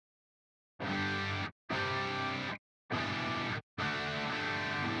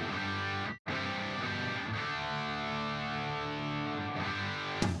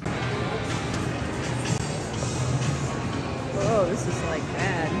this is like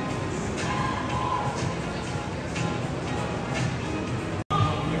bad.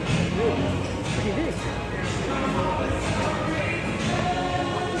 Pretty big.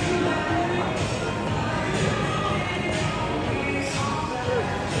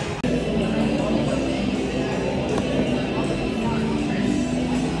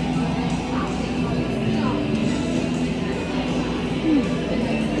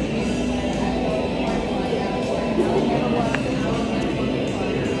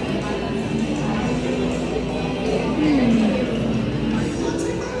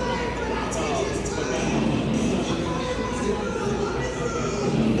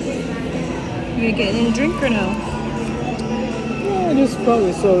 You gonna get any drink or no? Yeah, just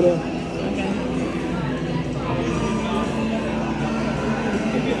probably soda. Okay.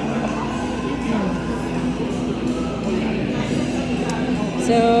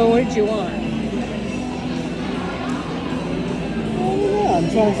 So, what did you want? Oh, yeah, I'm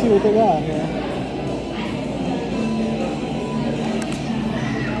trying to see what they got here.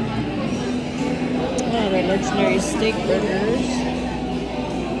 Oh, they're legendary steak burgers.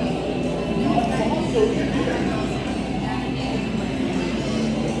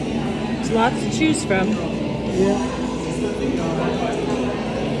 There's lots to choose from. Yeah.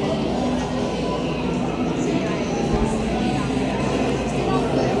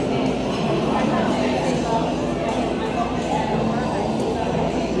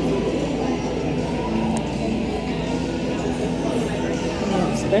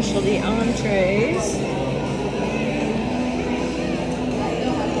 Specialty entrees.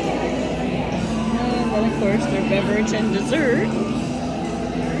 And then, of course, their beverage and dessert.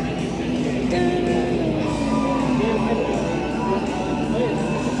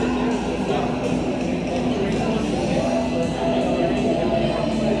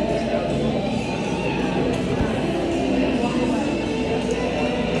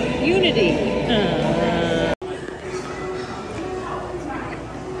 Unity.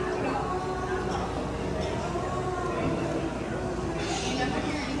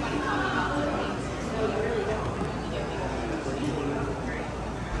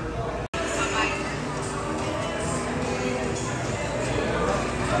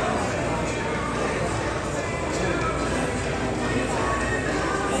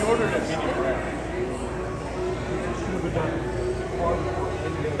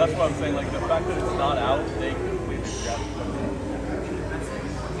 That's what I'm saying, like the fact that it's not out, they completely grabbed it.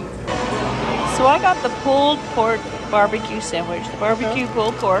 So I got the pulled pork barbecue sandwich. The barbecue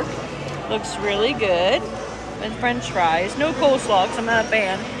pulled pork looks really good with french fries. No coleslaw because I'm not a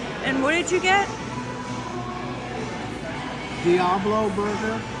fan. And what did you get? Diablo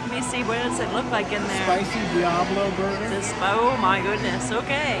burger. Let me see, what does it look like in there? Spicy Diablo burger. Oh my goodness.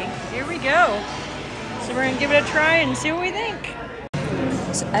 Okay, here we go. So we're gonna give it a try and see what we think.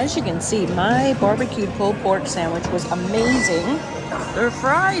 So as you can see, my barbecued pulled pork sandwich was amazing. Their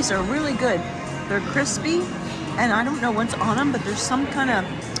fries are really good. They're crispy, and I don't know what's on them, but there's some kind of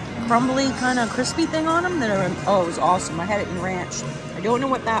crumbly, kind of crispy thing on them that are, oh, it was awesome. I had it in ranch. I don't know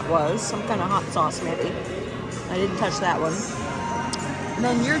what that was. Some kind of hot sauce, maybe. I didn't touch that one. And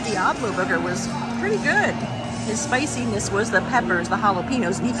then your Diablo burger was pretty good. His spiciness was the peppers, the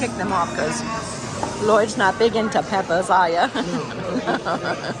jalapenos, and he kicked them off because Lloyd's not big into peppers, are ya?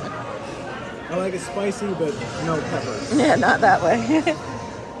 I like it spicy, but no peppers. Yeah, not that way.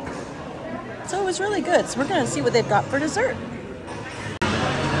 So it was really good. So we're going to see what they've got for dessert.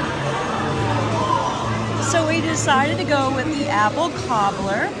 So we decided to go with the apple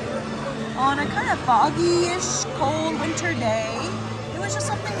cobbler on a kind of foggy-ish, cold winter day. It was just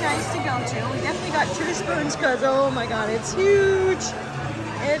something nice to go to. We definitely got 2 spoons because, oh my God, it's huge.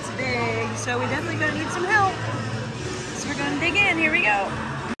 It's big. So we definitely going to need some help. So we're going to dig in. Here we go.